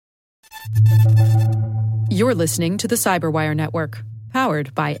You're listening to the Cyberwire Network,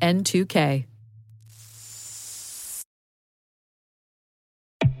 powered by N2K.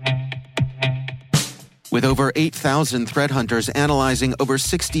 With over 8,000 threat hunters analyzing over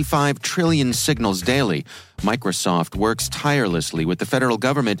 65 trillion signals daily, Microsoft works tirelessly with the federal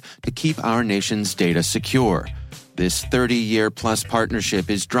government to keep our nation's data secure. This 30-year-plus partnership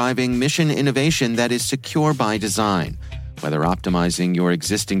is driving mission innovation that is secure by design. Whether optimizing your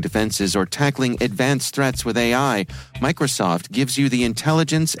existing defenses or tackling advanced threats with AI, Microsoft gives you the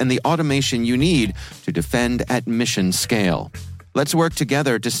intelligence and the automation you need to defend at mission scale. Let's work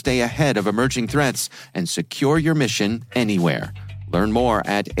together to stay ahead of emerging threats and secure your mission anywhere. Learn more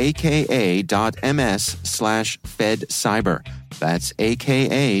at aka.ms/fedcyber. That's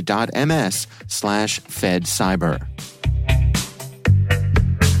aka.ms/fedcyber.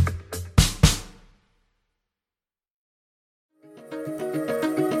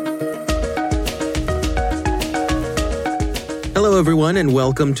 Hello, everyone, and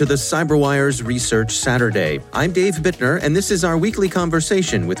welcome to the CyberWire's Research Saturday. I'm Dave Bittner, and this is our weekly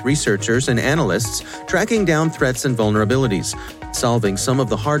conversation with researchers and analysts tracking down threats and vulnerabilities, solving some of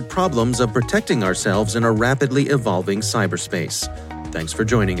the hard problems of protecting ourselves in a rapidly evolving cyberspace. Thanks for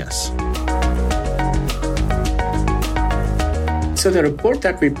joining us. So the report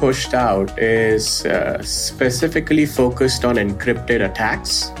that we pushed out is specifically focused on encrypted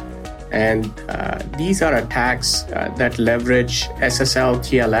attacks. And these are attacks that leverage SSL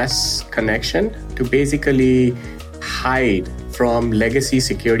TLS connection to basically hide from legacy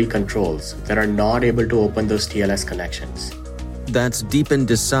security controls that are not able to open those TLS connections. That's Deepan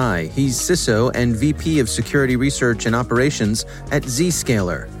Desai. He's CISO and VP of Security Research and Operations at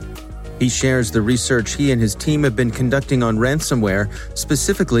Zscaler. He shares the research he and his team have been conducting on ransomware,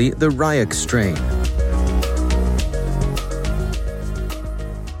 specifically the Ryuk strain.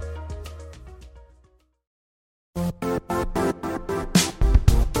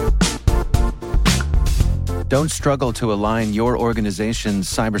 Don't struggle to align your organization's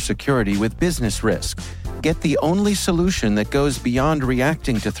cybersecurity with business risk. Get the only solution that goes beyond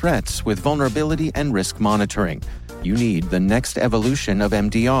reacting to threats with vulnerability and risk monitoring. You need the next evolution of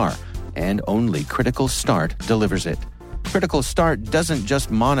MDR, and only Critical Start delivers it. Critical Start doesn't just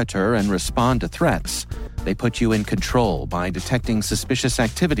monitor and respond to threats. They put you in control by detecting suspicious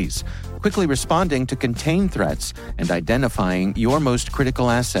activities, quickly responding to contain threats, and identifying your most critical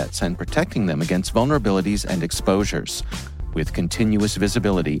assets and protecting them against vulnerabilities and exposures. With continuous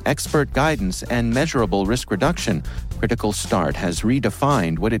visibility, expert guidance, and measurable risk reduction, Critical Start has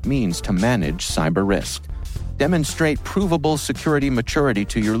redefined what it means to manage cyber risk. Demonstrate provable security maturity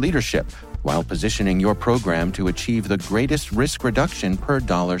to your leadership while positioning your program to achieve the greatest risk reduction per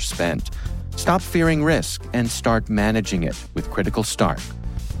dollar spent. Stop fearing risk and start managing it with Critical Start.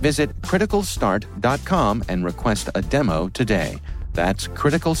 Visit criticalstart.com and request a demo today. That's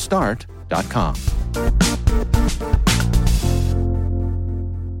criticalstart.com.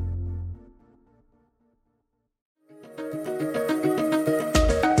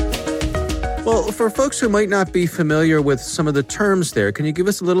 Well, for folks who might not be familiar with some of the terms there, can you give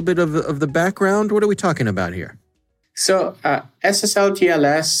us a little bit of the background? What are we talking about here? So SSL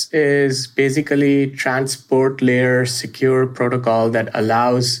TLS is basically transport layer secure protocol that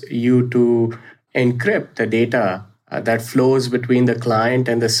allows you to encrypt the data that flows between the client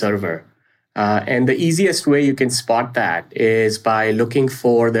and the server. And the easiest way you can spot that is by looking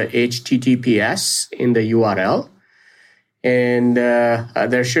for the HTTPS in the URL. And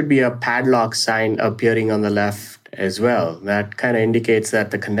there should be a padlock sign appearing on the left as well. That kind of indicates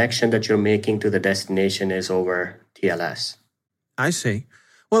that the connection that you're making to the destination is over TLS. I see.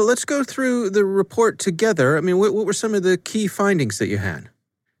 Well, let's go through the report together. I mean, what were some of the key findings that you had?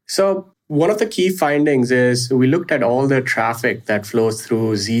 So one of the key findings is we looked at all the traffic that flows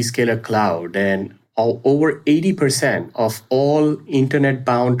through Zscaler Cloud, and over 80% of all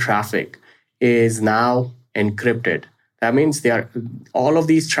internet-bound traffic is now encrypted. That means all of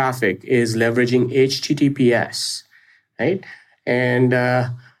these traffic is leveraging HTTPS, right? And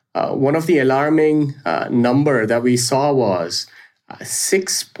one of the alarming number that we saw was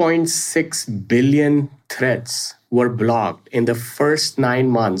 6.6 billion threats were blocked in the first 9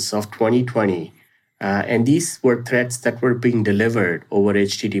 months of 2020. And these were threats that were being delivered over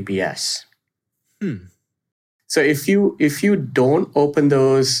HTTPS. So if you don't open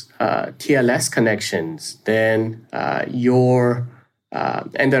those TLS connections, then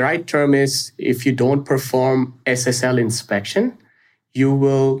and the right term is if you don't perform SSL inspection, you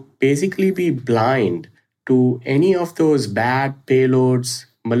will basically be blind to any of those bad payloads,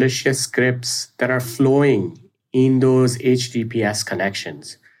 malicious scripts that are flowing in those HTTPS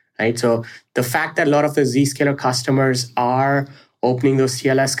connections. right? So the fact that a lot of the Zscaler customers are opening those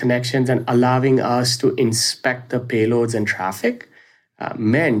TLS connections and allowing us to inspect the payloads and traffic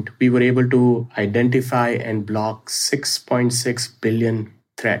meant we were able to identify and block 6.6 billion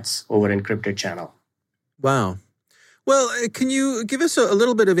threats over encrypted channel. Wow. Well, can you give us a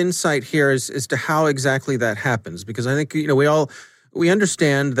little bit of insight here as to how exactly that happens? Because I think, we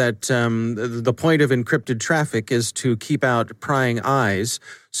understand that the point of encrypted traffic is to keep out prying eyes.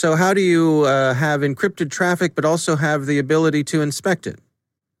 So how do you have encrypted traffic but also have the ability to inspect it?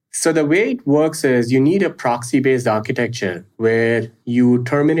 So the way it works is you need a proxy-based architecture where you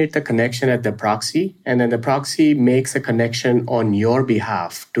terminate the connection at the proxy, and then the proxy makes a connection on your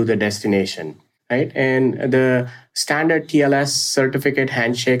behalf to the destination, right? And the standard TLS certificate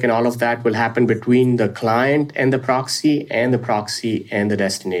handshake and all of that will happen between the client and the proxy and the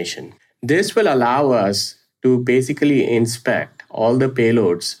destination. This will allow us to basically inspect all the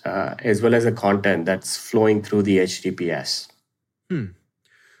payloads as well as the content that's flowing through the HTTPS.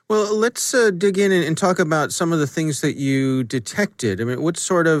 Well, let's dig in and talk about some of the things that you detected. I mean, what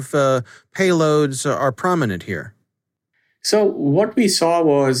sort of payloads are prominent here? So what we saw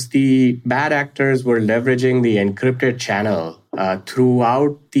was the bad actors were leveraging the encrypted channel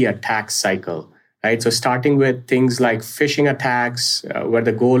throughout the attack cycle, right? So starting with things like phishing attacks, where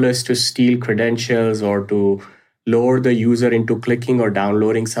the goal is to steal credentials or to lure the user into clicking or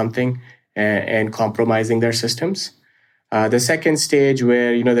downloading something and compromising their systems. The second stage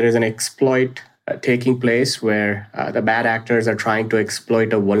where there is an exploit taking place where the bad actors are trying to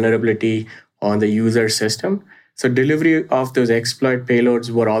exploit a vulnerability on the user system. So delivery of those exploit payloads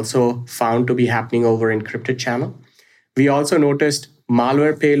were also found to be happening over encrypted channel. We also noticed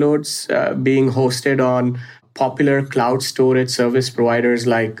malware payloads being hosted on popular cloud storage service providers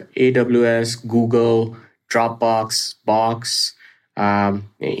like AWS, Google, Dropbox, Box,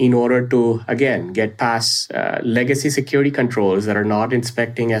 in order to, again, get past legacy security controls that are not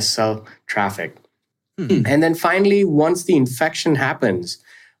inspecting SSL traffic. And then finally, once the infection happens,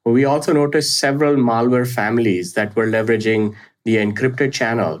 we also noticed several malware families that were leveraging the encrypted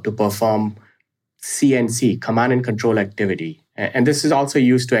channel to perform CNC, command and control activity. And this is also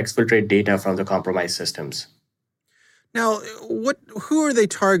used to exfiltrate data from the compromised systems. Now, who are they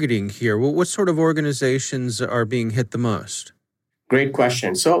targeting here? What sort of organizations are being hit the most? Great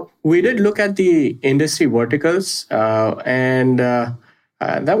question. So we did look at the industry verticals, and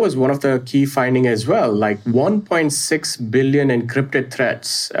that was one of the key findings as well. Like 1.6 billion encrypted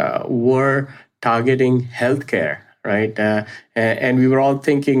threats were targeting healthcare, right? And we were all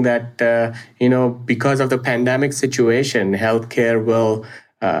thinking that, because of the pandemic situation, healthcare will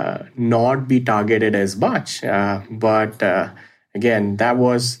not be targeted as much. But again, that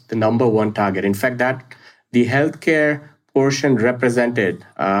was the number one target. In fact, the healthcare portion represented,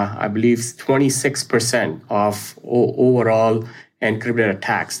 I believe, 26% of overall encrypted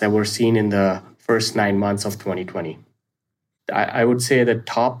attacks that were seen in the first 9 months of 2020. I would say the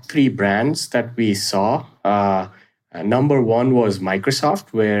top 3 brands that we saw, number one was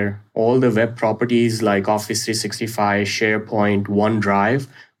Microsoft, where all the web properties like Office 365, SharePoint, OneDrive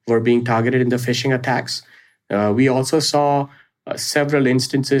were being targeted in the phishing attacks. We also saw several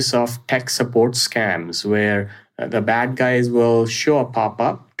instances of tech support scams where the bad guys will show a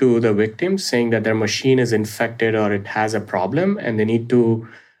pop-up to the victims saying that their machine is infected or it has a problem, and they need to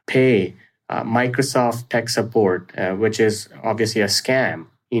pay Microsoft tech support, which is obviously a scam,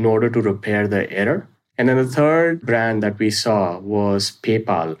 in order to repair the error. And then the third brand that we saw was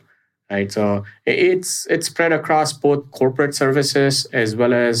PayPal, right? So it's spread across both corporate services as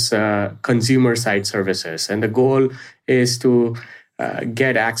well as consumer side services. And the goal is to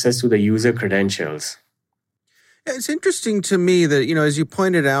get access to the user credentials. It's interesting to me that, as you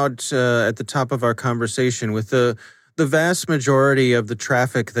pointed out at the top of our conversation, with the vast majority of the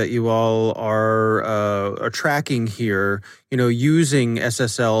traffic that you all are tracking here, using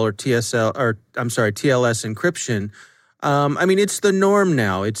SSL or TLS encryption. It's the norm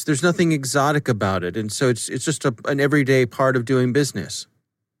now. There's nothing exotic about it, and so it's just an everyday part of doing business.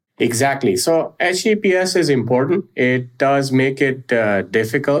 Exactly. So HTTPS is important. It does make it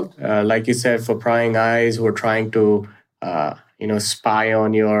difficult, like you said, for prying eyes who are trying to, spy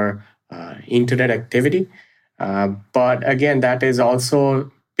on your internet activity. But again, that is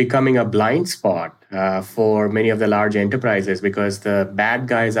also becoming a blind spot for many of the large enterprises because the bad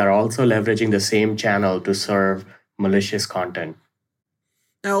guys are also leveraging the same channel to serve malicious content.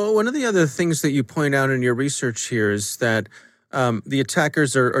 Now, one of the other things that you point out in your research here is that the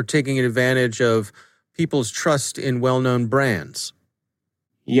attackers are taking advantage of people's trust in well-known brands.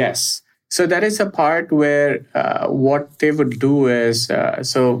 Yes. So that is a part where what they would do is,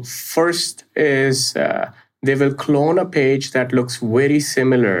 first is they will clone a page that looks very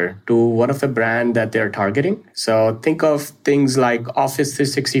similar to one of the brand that they're targeting. So think of things like Office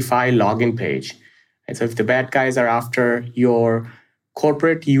 365 login page. And so if the bad guys are after your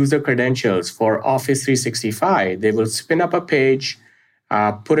corporate user credentials for Office 365, they will spin up a page,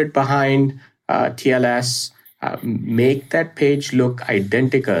 put it behind TLS, make that page look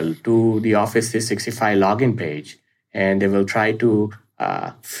identical to the Office 365 login page, and they will try to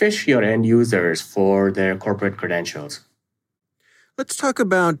phish your end users for their corporate credentials. Let's talk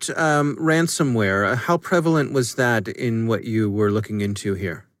about ransomware. How prevalent was that in what you were looking into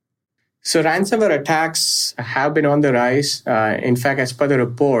here? So ransomware attacks have been on the rise. In fact, as per the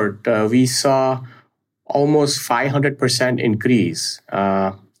report, we saw almost 500% increase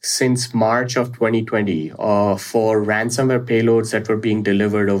since March of 2020 for ransomware payloads that were being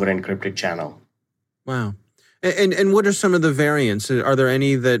delivered over encrypted channel. Wow. And what are some of the variants? Are there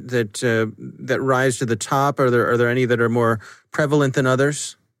any that rise to the top? Are there any that are more prevalent than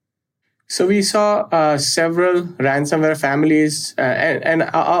others? So we saw several ransomware families, and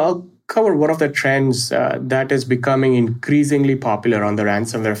I'll cover one of the trends that is becoming increasingly popular on the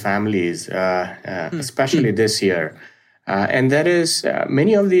ransomware families, especially this year. And that is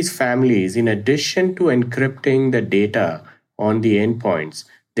many of these families, in addition to encrypting the data on the endpoints,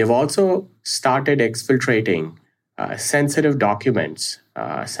 they've also started exfiltrating sensitive documents,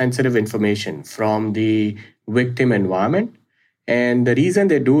 sensitive information from the victim environment. And the reason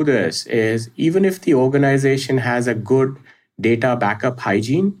they do this is even if the organization has a good data backup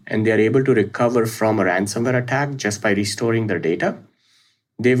hygiene and they are able to recover from a ransomware attack just by restoring their data,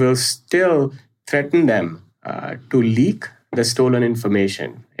 they will still threaten them to leak the stolen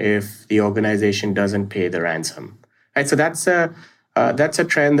information if the organization doesn't pay the ransom. Right, so that's a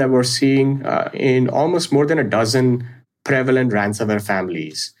trend that we're seeing in almost more than a dozen prevalent ransomware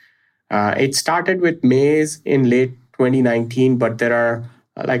families. It started with Maze in late 2019, but there are,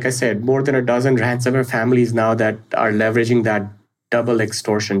 like I said, more than a dozen ransomware families now that are leveraging that double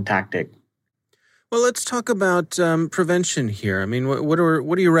extortion tactic. Well, let's talk about prevention here. I mean, what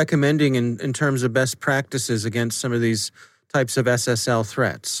are you recommending in terms of best practices against some of these types of SSL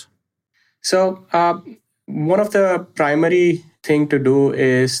threats? So one of the primary thing to do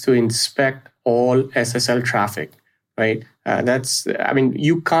is to inspect all SSL traffic, right?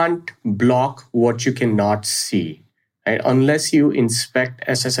 You can't block what you cannot see. Right? Unless you inspect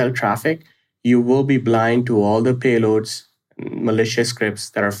SSL traffic, you will be blind to all the payloads, malicious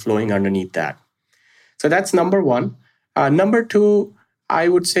scripts that are flowing underneath that. So that's number one. Number two, I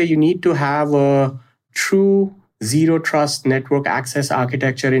would say you need to have a true zero trust network access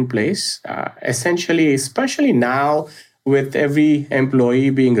architecture in place. Essentially, especially now with every employee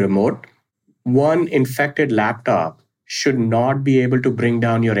being remote, one infected laptop should not be able to bring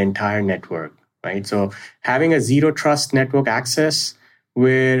down your entire network. Right, so having a zero trust network access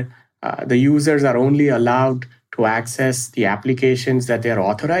where the users are only allowed to access the applications that they are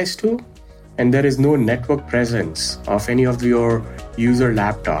authorized to, and there is no network presence of any of your user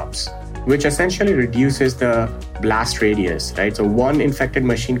laptops, which essentially reduces the blast radius. Right, so one infected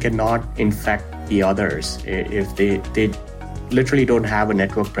machine cannot infect the others if they literally don't have a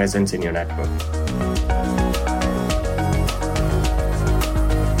network presence in your network.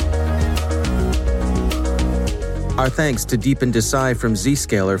 Our thanks to Deepan Desai from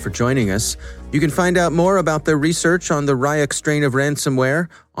Zscaler for joining us. You can find out more about their research on the Ryuk strain of ransomware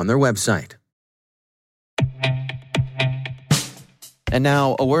on their website. And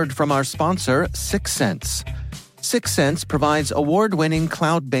now, a word from our sponsor, Syxsense. Syxsense provides award-winning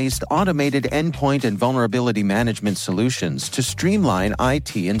cloud-based automated endpoint and vulnerability management solutions to streamline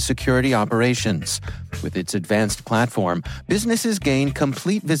IT and security operations. With its advanced platform, businesses gain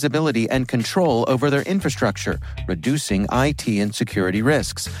complete visibility and control over their infrastructure, reducing IT and security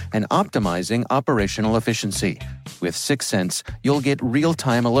risks and optimizing operational efficiency. With Syxsense, you'll get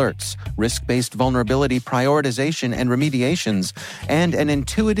real-time alerts, risk-based vulnerability prioritization and remediations, and an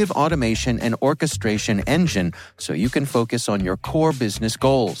intuitive automation and orchestration engine so you can focus on your core business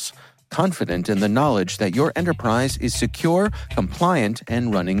goals, confident in the knowledge that your enterprise is secure, compliant,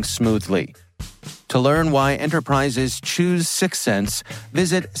 and running smoothly. To learn why enterprises choose Syxsense,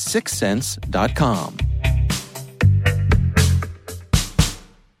 visit syxsense.com.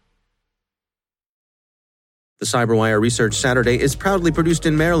 The CyberWire Research Saturday is proudly produced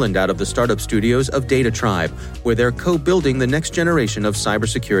in Maryland out of the startup studios of Data Tribe, where they're co-building the next generation of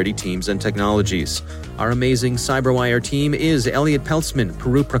cybersecurity teams and technologies. Our amazing CyberWire team is Elliot Peltzman,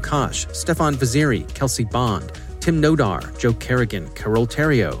 Puru Prakash, Stefan Vaziri, Kelsey Bond, Tim Nodar, Joe Kerrigan, Carol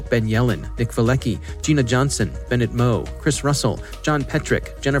Terrio, Ben Yellen, Nick Valecki, Gina Johnson, Bennett Moe, Chris Russell, John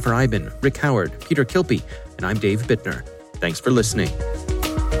Petrick, Jennifer Iben, Rick Howard, Peter Kilpie, and I'm Dave Bittner. Thanks for listening.